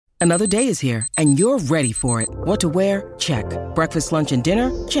Another day is here, and you're ready for it. What to wear? Check. Breakfast, lunch, and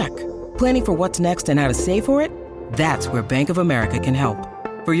dinner? Check. Planning for what's next and how to save for it? That's where Bank of America can help.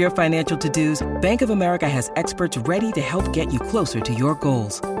 For your financial to-dos, Bank of America has experts ready to help get you closer to your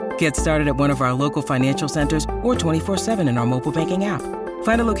goals. Get started at one of our local financial centers or 24/7 in our mobile banking app.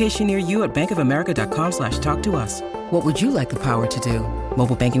 Find a location near you at bankofamerica.com/talktous. What would you like the power to do?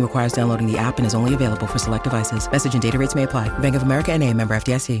 Mobile banking requires downloading the app and is only available for select devices. Message and data rates may apply. Bank of America N.A., member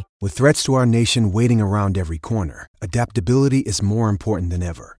FDIC. With threats to our nation waiting around every corner, adaptability is more important than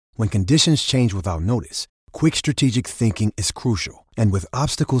ever. When conditions change without notice, quick strategic thinking is crucial. And with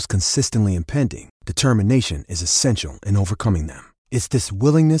obstacles consistently impending, determination is essential in overcoming them. It's this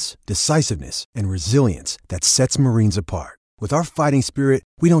willingness, decisiveness, and resilience that sets Marines apart. With our fighting spirit,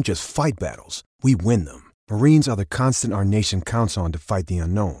 we don't just fight battles, we win them. Marines are the constant our nation counts on to fight the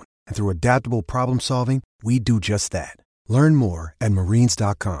unknown. And through adaptable problem solving, we do just that. Learn more at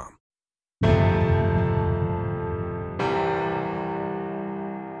marines.com.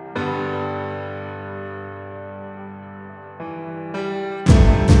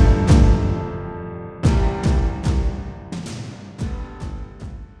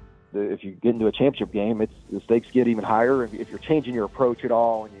 If you get into a championship game, the stakes get even higher. If you're changing your approach at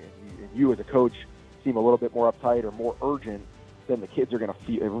all, and you as a coach seem a little bit more uptight or more urgent, then the kids are going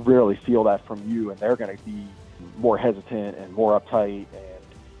to really feel that from you, and they're going to be more hesitant and more uptight.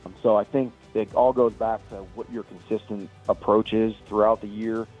 And so I think it all goes back to what your consistent approach is throughout the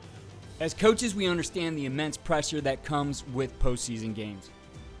year. As coaches, we understand the immense pressure that comes with postseason games.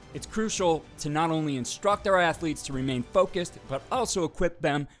 It's crucial to not only instruct our athletes to remain focused, but also equip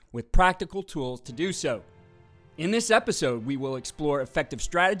them with practical tools to do so. In this episode, we will explore effective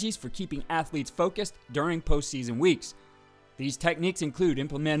strategies for keeping athletes focused during postseason weeks. These techniques include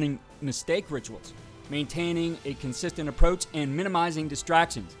implementing mistake rituals, maintaining a consistent approach, and minimizing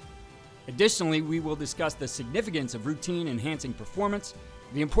distractions. Additionally, we will discuss the significance of routine enhancing performance,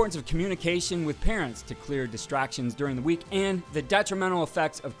 the importance of communication with parents to clear distractions during the week, and the detrimental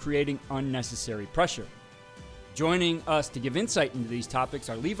effects of creating unnecessary pressure. Joining us to give insight into these topics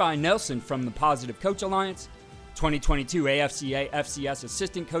are Levi Nelson from the Positive Coach Alliance, 2022 AFCA FCS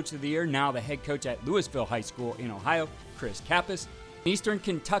Assistant Coach of the Year, now the head coach at Louisville High School in Ohio, Chris Kappas, Eastern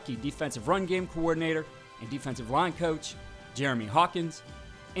Kentucky Defensive Run Game Coordinator and Defensive Line Coach, Jeremy Hawkins,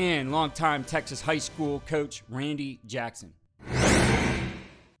 and longtime Texas High School coach, Randy Jackson.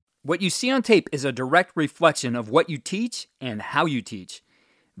 What you see on tape is a direct reflection of what you teach and how you teach.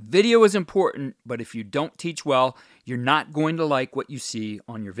 Video is important, but if you don't teach well, you're not going to like what you see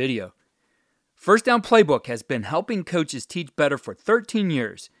on your video. First Down Playbook has been helping coaches teach better for 13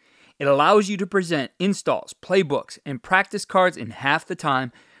 years. It allows you to present installs, playbooks, and practice cards in half the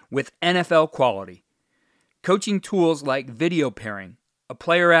time with NFL quality. Coaching tools like video pairing, a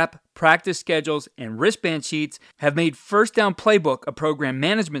player app, practice schedules, and wristband sheets have made First Down Playbook a program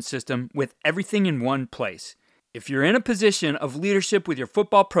management system with everything in one place. If you're in a position of leadership with your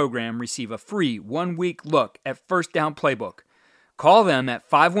football program, receive a free 1-week look at First Down Playbook. Call them at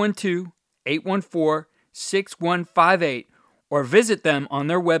 512-814-6158 or visit them on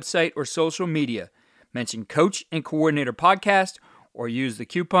their website or social media. Mention Coach and Coordinator Podcast or use the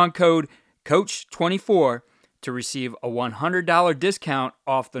coupon code COACH24 to receive a $100 discount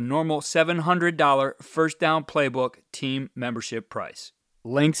off the normal $700 First Down Playbook team membership price.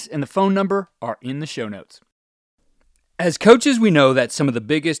 Links and the phone number are in the show notes. As coaches, we know that some of the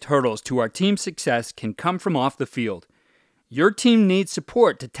biggest hurdles to our team's success can come from off the field. Your team needs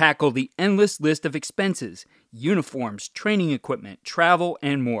support to tackle the endless list of expenses, uniforms, training equipment, travel,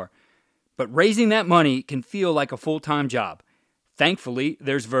 and more. But raising that money can feel like a full-time job. Thankfully,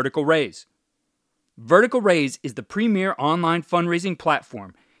 there's Vertical Raise. Vertical Raise is the premier online fundraising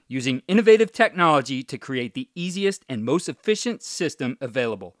platform using innovative technology to create the easiest and most efficient system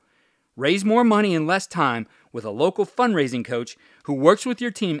available. Raise more money in less time with a local fundraising coach who works with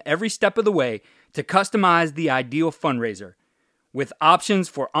your team every step of the way to customize the ideal fundraiser. With options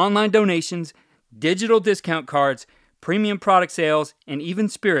for online donations, digital discount cards, premium product sales, and even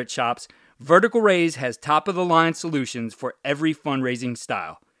spirit shops, Vertical Raise has top-of-the-line solutions for every fundraising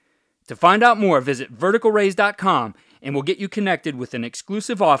style. To find out more, visit verticalraise.com and we'll get you connected with an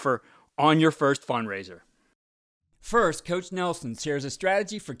exclusive offer on your first fundraiser. First, Coach Nelson shares a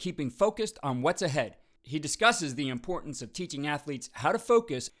strategy for keeping focused on what's ahead. He discusses the importance of teaching athletes how to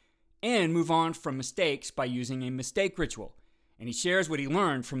focus and move on from mistakes by using a mistake ritual. And he shares what he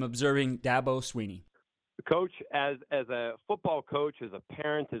learned from observing Dabo Sweeney. Coach, as a football coach, as a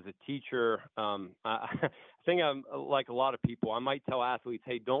parent, as a teacher, I think I'm like a lot of people. I might tell athletes,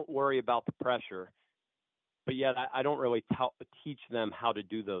 hey, don't worry about the pressure. but yet I don't really teach them how to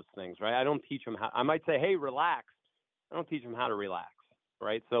do those things, right? I don't teach them how. I might say, hey, relax. I don't teach them how to relax,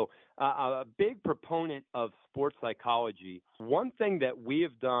 right? So a big proponent of sports psychology. One thing that we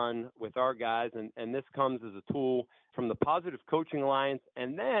have done with our guys, and this comes as a tool from the Positive Coaching Alliance,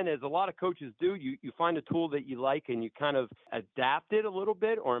 and then as a lot of coaches do, you find a tool that you like and you kind of adapt it a little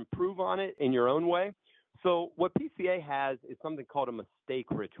bit or improve on it in your own way. So what PCA has is something called a mistake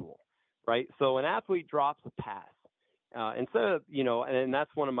ritual, right? So an athlete drops a pass. Instead of, and that's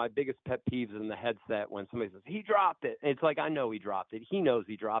one of my biggest pet peeves in the headset when somebody says, he dropped it. It's like, I know he dropped it. He knows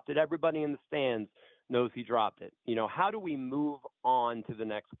he dropped it. Everybody in the stands knows he dropped it. How do we move on to the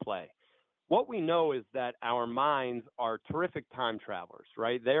next play? What we know is that our minds are terrific time travelers,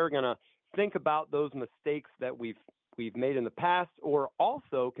 right? They're going to think about those mistakes that we've made in the past, or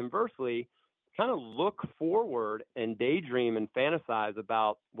also conversely, kind of look forward and daydream and fantasize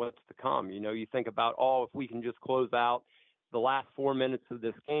about what's to come. You think about, if we can just close out the last 4 minutes of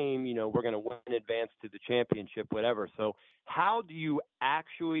this game, we're going to win, advance to the championship, whatever. So how do you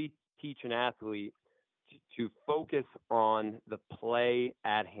actually teach an athlete to focus on the play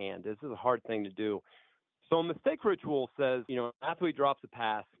at hand? This is a hard thing to do. So a mistake ritual says, an athlete drops a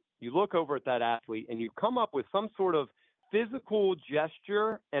pass, you look over at that athlete and you come up with some sort of physical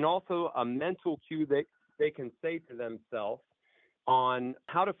gesture and also a mental cue that they can say to themselves on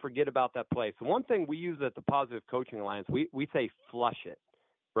how to forget about that play. So one thing we use at the Positive Coaching Alliance, we say flush it,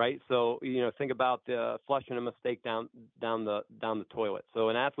 right? So, think about flushing a mistake down the toilet. So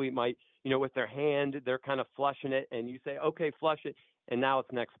an athlete might, with their hand, they're kind of flushing it and you say, okay, flush it. And now it's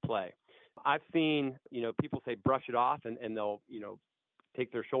next play. I've seen, people say brush it off and they'll,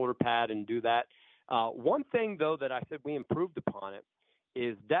 take their shoulder pad and do that. One thing, though, that I said we improved upon it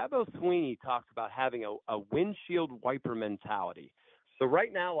is Dabo Sweeney talks about having a windshield wiper mentality. So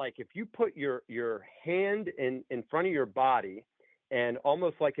right now, like if you put your hand in front of your body and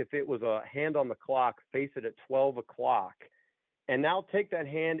almost like if it was a hand on the clock, face it at 12 o'clock, and now take that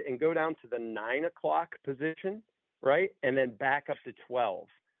hand and go down to the 9 o'clock position, right, and then back up to 12.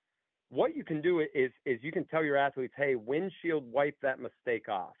 What you can do is you can tell your athletes, hey, windshield wipe that mistake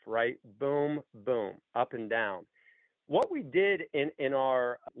off, right? Boom, boom, up and down. What we did in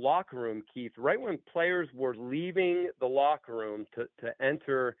our locker room, Keith, right when players were leaving the locker room to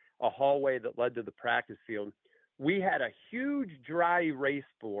enter a hallway that led to the practice field, we had a huge dry erase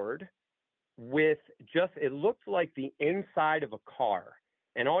board with it looked like the inside of a car.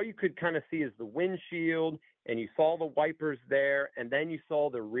 And all you could kind of see is the windshield, and you saw the wipers there, and then you saw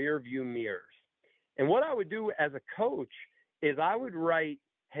the rear view mirrors. And what I would do as a coach is I would write,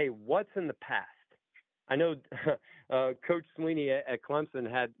 hey, what's in the past? I know Coach Sweeney at Clemson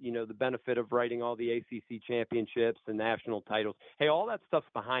had, the benefit of writing all the ACC championships and national titles. Hey, all that stuff's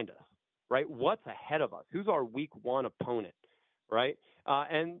behind us, right? What's ahead of us? Who's our week one opponent, right?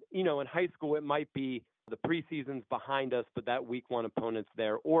 And, in high school, it might be the preseason's behind us, but that week one opponent's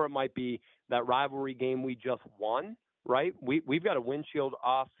there. Or it might be that rivalry game we just won, right? We've got a windshield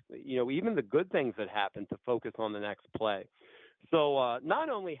off, even the good things that happen to focus on the next play. So not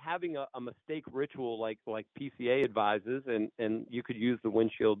only having a mistake ritual like PCA advises, and you could use the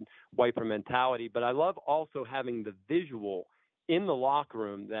windshield wiper mentality, but I love also having the visual in the locker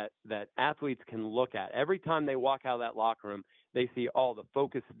room that athletes can look at. Every time they walk out of that locker room, they see, the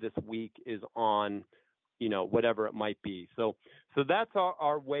focus this week is on, whatever it might be. So that's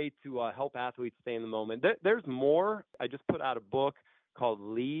our way to help athletes stay in the moment. There's more. I just put out a book called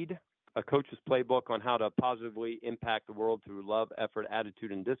Lead, a coach's playbook on how to positively impact the world through love, effort,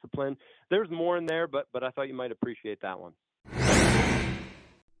 attitude, and discipline. There's more in there, but I thought you might appreciate that one.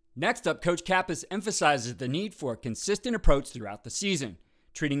 Next up, Coach Kappas emphasizes the need for a consistent approach throughout the season,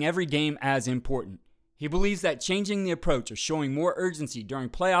 treating every game as important. He believes that changing the approach or showing more urgency during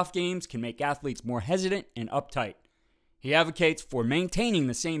playoff games can make athletes more hesitant and uptight. He advocates for maintaining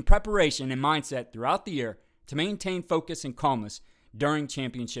the same preparation and mindset throughout the year to maintain focus and calmness during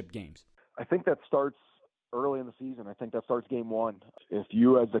championship games. I think that starts early in the season. I think that starts game one. If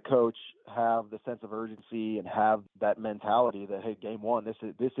you as the coach have the sense of urgency and have that mentality that, hey, game one, this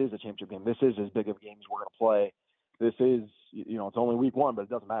is a championship game. This is as big of a game as we're going to play. This is, it's only week one, but it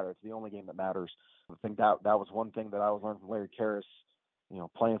doesn't matter. It's the only game that matters. I think that was one thing that I was learning from Larry Karras,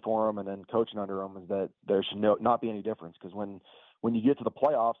 playing for him and then coaching under him, is that there should not be any difference. Because when you get to the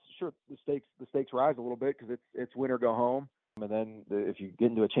playoffs, sure, the stakes rise a little bit because it's win or go home. And then if you get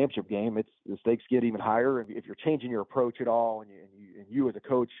into a championship game, the stakes get even higher. And if you're changing your approach at all, and you as a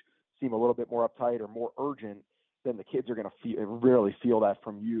coach seem a little bit more uptight or more urgent, then the kids are going to really feel that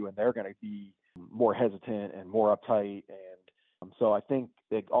from you, and they're going to be more hesitant and more uptight. And So I think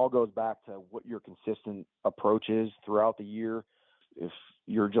it all goes back to what your consistent approach is throughout the year. If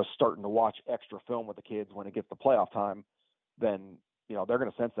you're just starting to watch extra film with the kids when it gets to playoff time, then, they're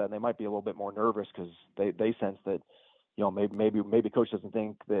going to sense that, and they might be a little bit more nervous because they sense that, maybe coach doesn't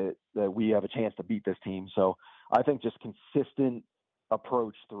think that we have a chance to beat this team. So I think just consistent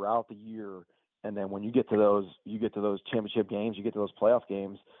approach throughout the year. And then when you get to those championship games, you get to those playoff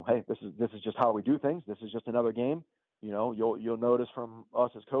games, hey, this is just how we do things. This is just another game. You'll notice from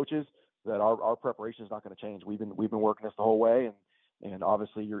us as coaches that our preparation is not going to change. We've been working this the whole way, and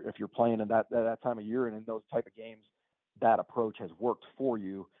obviously if you're playing in that time of year and in those type of games, that approach has worked for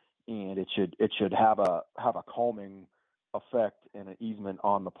you, and it should have a calming effect and an easement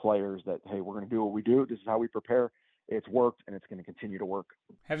on the players that, hey, we're going to do what we do. This is how we prepare. It's worked, and it's going to continue to work.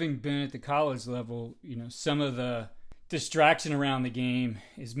 Having been at the college level, some of the distraction around the game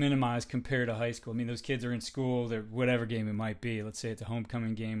is minimized compared to high school. I mean, those kids are in school, they're whatever game it might be. Let's say it's a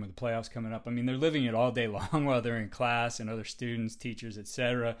homecoming game or the playoffs coming up. I mean, they're living it all day long while they're in class, and other students, teachers,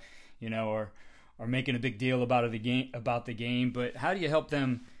 etc., are making a big deal about the game. But how do you help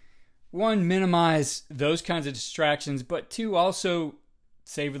them, one, minimize those kinds of distractions, but two, also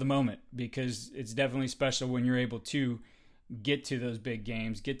savor the moment, because it's definitely special when you're able to get to those big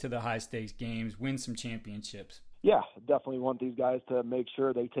games, get to the high stakes games, win some championships. Yeah, definitely want these guys to make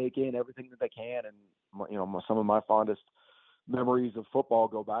sure they take in everything that they can. And, some of my fondest memories of football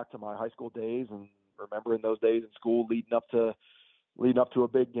go back to my high school days and remembering those days in school leading up to a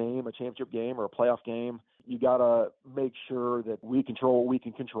big game, a championship game or a playoff game. You got to make sure that we control what we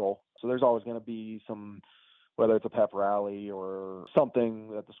can control. So there's always going to be some, whether it's a pep rally or something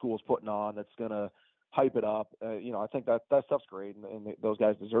that the school is putting on that's going to hype it up. I think that stuff's great, and those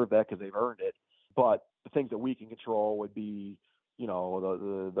guys deserve that because they've earned it. But the things that we can control would be,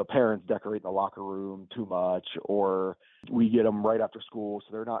 the parents decorating the locker room too much, or we get them right after school so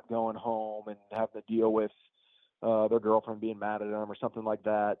they're not going home and having to deal with their girlfriend being mad at them or something like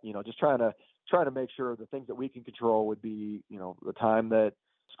that. Just trying to make sure the things that we can control would be, the time that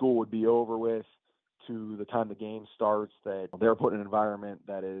school would be over with to the time the game starts, that they're put in an environment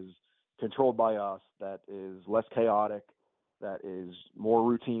that is controlled by us, that is less chaotic, that is more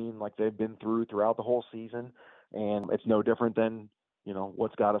routine, like they've been throughout the whole season. And it's no different than,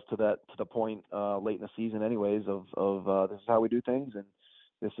 what's got us to the point late in the season anyways of this is how we do things, and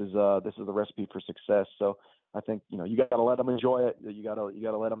this is the recipe for success. So I think, you got to let them enjoy it. You got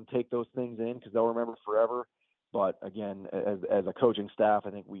to let them take those things in, because they'll remember forever. But again, as a coaching staff,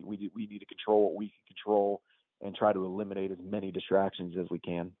 I think we need to control what we can control and try to eliminate as many distractions as we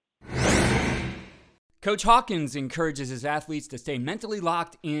can. Coach Hawkins encourages his athletes to stay mentally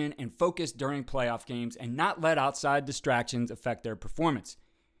locked in and focused during playoff games and not let outside distractions affect their performance.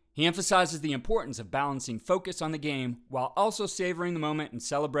 He emphasizes the importance of balancing focus on the game while also savoring the moment and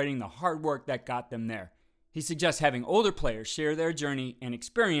celebrating the hard work that got them there. He suggests having older players share their journey and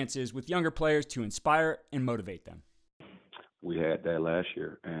experiences with younger players to inspire and motivate them. We had that last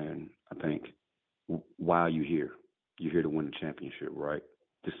year, and I think, why are you here? You're here to win the championship, right?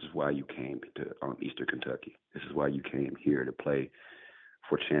 This is why you came to Eastern Kentucky. This is why you came here to play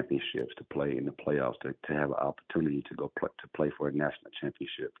for championships, to play in the playoffs, to have an opportunity to go to play for a national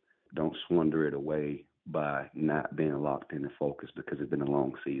championship. Don't squander it away by not being locked in and focused, because it's been a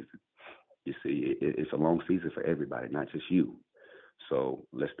long season. You see, it's a long season for everybody, not just you. So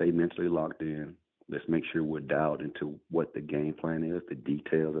let's stay mentally locked in. Let's make sure we're dialed into what the game plan is, the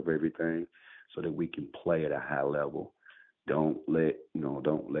details of everything, so that we can play at a high level. Don't let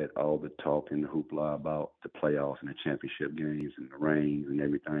all the talk and the hoopla about the playoffs and the championship games and the rings and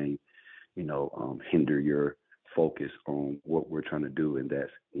everything, hinder your focus on what we're trying to do, and that's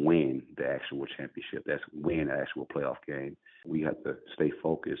win the actual championship. That's win the actual playoff game. We have to stay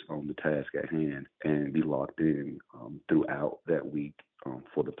focused on the task at hand and be locked in throughout that week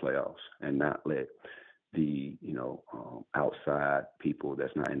for the playoffs, and not let the outside people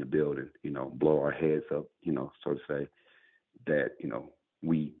that's not in the building blow our heads up, so to say, that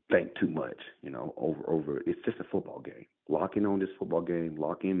we think too much over it's just a football game. Lock in on this football game,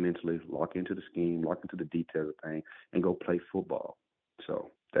 lock in mentally, lock into the scheme, lock into the details of things, and go play football.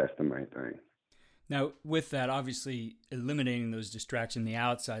 So that's the main thing. Now, with that, obviously eliminating those distractions, the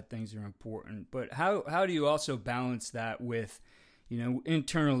outside things are important, but how do you also balance that with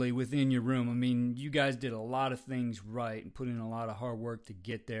internally within your room? I mean, you guys did a lot of things right and put in a lot of hard work to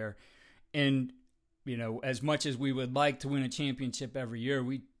get there. And, as much as we would like to win a championship every year,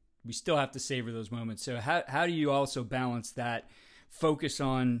 we still have to savor those moments. So how do you also balance that focus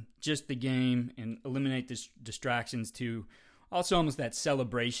on just the game and eliminate distractions to also almost that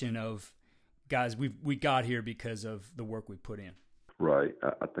celebration of guys, we got here because of the work we put in. Right.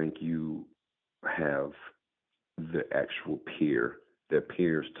 I think you have the actual peer. Their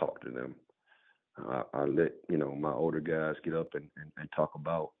peers talk to them. I let, my older guys get up and talk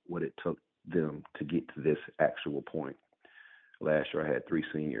about what it took them to get to this actual point. Last year I had 3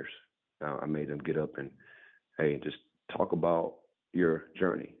 seniors. I made them get up and, hey, just talk about your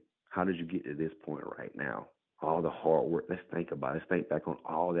journey. How did you get to this point right now? All the hard work. Let's think about it. Let's think back on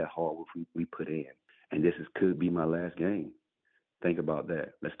all that hard work we put in. And this could be my last game. Think about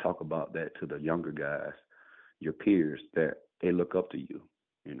that. Let's talk about that to the younger guys, your peers, that they look up to you.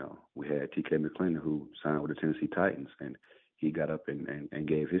 We had TK McClendon, who signed with the Tennessee Titans, and he got up and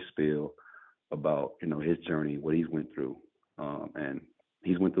gave his spiel about, his journey, what he's went through. And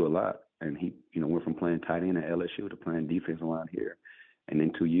he's went through a lot. And he, went from playing tight end at LSU to playing defensive line here. And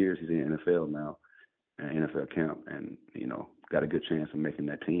in 2 years, he's in the NFL now, NFL camp, and, got a good chance of making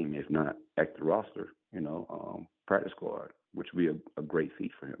that team, if not at the roster, practice squad, which would be a great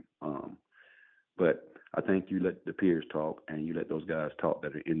feat for him. But I think you let the peers talk, and you let those guys talk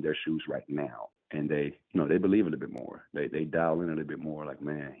that are in their shoes right now. And they, they believe a little bit more. They dial in a little bit more, like,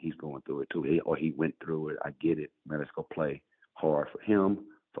 man, he's going through it too. He went through it. I get it. Man, let's go play hard for him,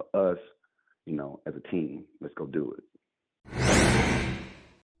 for us, as a team. Let's go do it.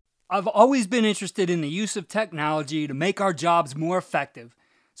 I've always been interested in the use of technology to make our jobs more effective,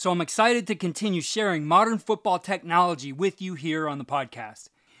 so I'm excited to continue sharing modern football technology with you here on the podcast.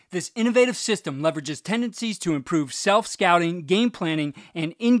 This innovative system leverages tendencies to improve self-scouting, game planning,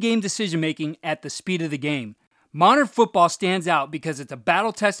 and in-game decision-making at the speed of the game. Modern football stands out because it's a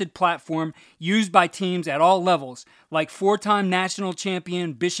battle-tested platform used by teams at all levels, like 4-time national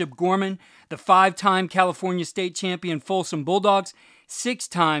champion Bishop Gorman, the 5-time California state champion Folsom Bulldogs,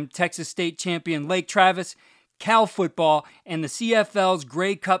 6-time Texas state champion Lake Travis, Cal football, and the CFL's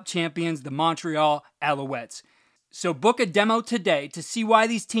Grey Cup champions, the Montreal Alouettes. So book a demo today to see why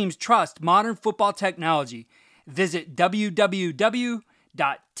these teams trust modern football technology. Visit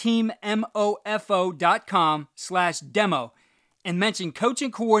www.teammofo.com/demo and mention Coach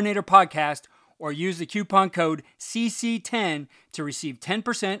and Coordinator Podcast or use the coupon code CC10 to receive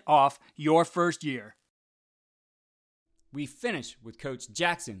 10% off your first year. We finish with Coach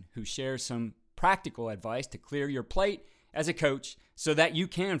Jackson, who shares some practical advice to clear your plate as a coach so that you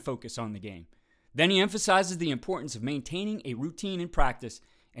can focus on the game. Then he emphasizes the importance of maintaining a routine in practice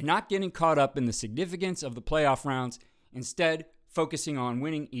and not getting caught up in the significance of the playoff rounds, instead focusing on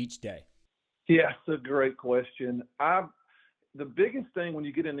winning each day. Yeah, it's a great question. The biggest thing when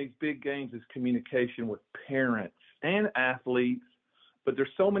you get in these big games is communication with parents and athletes, but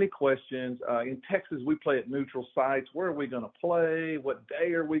there's so many questions. In Texas, we play at neutral sites. Where are we going to play? What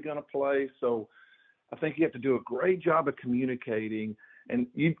day are we going to play? So I think you have to do a great job of communicating, and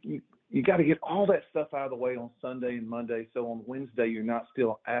you got to get all that stuff out of the way on Sunday and Monday, so on Wednesday you're not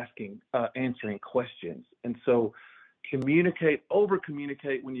still answering questions. And so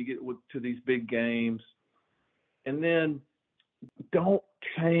over-communicate when you get to these big games, and then don't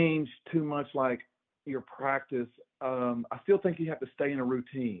change too much like your practice. I still think you have to stay in a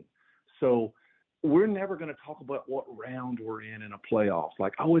routine. So we're never going to talk about what round we're in a playoff.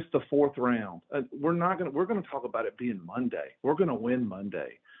 Like, oh, it's the 4th round. We're going to talk about it being Monday. We're going to win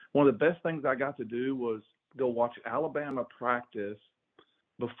Monday. One of the best things I got to do was go watch Alabama practice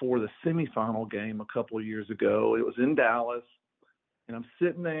before the semifinal game a couple of years ago. It was in Dallas, and I'm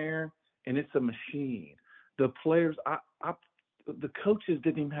sitting there, and it's a machine. The players, the coaches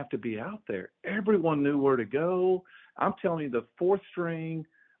didn't even have to be out there. Everyone knew where to go. I'm telling you, the 4th string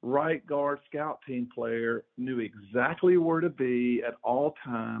right guard scout team player knew exactly where to be at all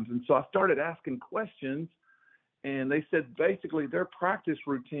times. And so I started asking questions, and they said basically their practice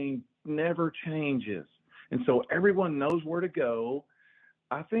routine never changes. And so everyone knows where to go.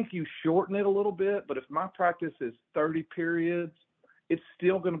 I think you shorten it a little bit, but if my practice is 30 periods, it's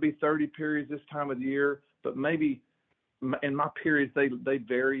still going to be 30 periods this time of the year, but maybe in my periods, they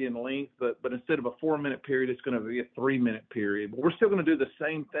vary in length, but instead of a 4-minute period, it's going to be a 3-minute period. But we're still going to do the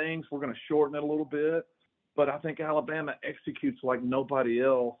same things. We're going to shorten it a little bit. But I think Alabama executes like nobody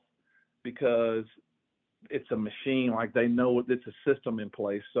else because it's a machine. Like, they know it's a system in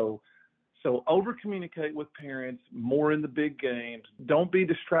place. So over-communicate with parents more in the big games. Don't be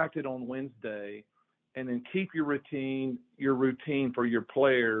distracted on Wednesday, and then keep your routine for your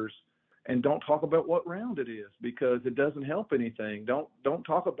players. And don't talk about what round it is, because it doesn't help anything. Don't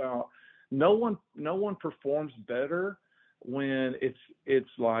talk about – no one performs better when it's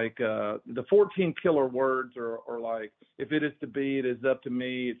like the 14 killer words are like, if it is to be, it is up to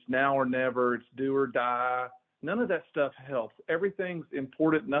me. It's now or never. It's do or die. None of that stuff helps. Everything's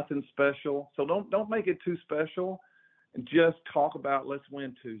important, nothing special. So don't make it too special, and just talk about let's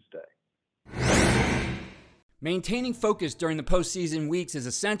win Tuesday. Maintaining focus during the postseason weeks is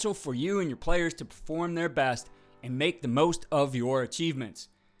essential for you and your players to perform their best and make the most of your achievements.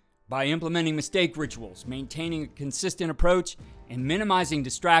 By implementing mistake rituals, maintaining a consistent approach, and minimizing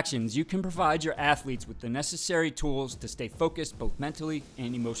distractions, you can provide your athletes with the necessary tools to stay focused both mentally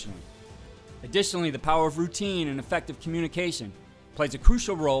and emotionally. Additionally, the power of routine and effective communication plays a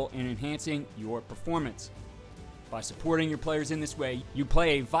crucial role in enhancing your performance. By supporting your players in this way, you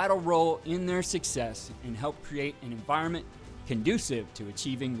play a vital role in their success and help create an environment conducive to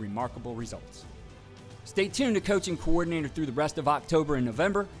achieving remarkable results. Stay tuned to Coach and Coordinator through the rest of October and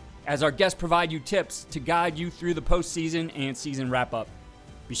November as our guests provide you tips to guide you through the postseason and season wrap-up.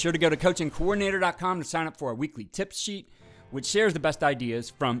 Be sure to go to coachandcoordinator.com to sign up for our weekly tips sheet, which shares the best ideas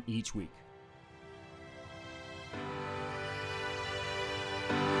from each week.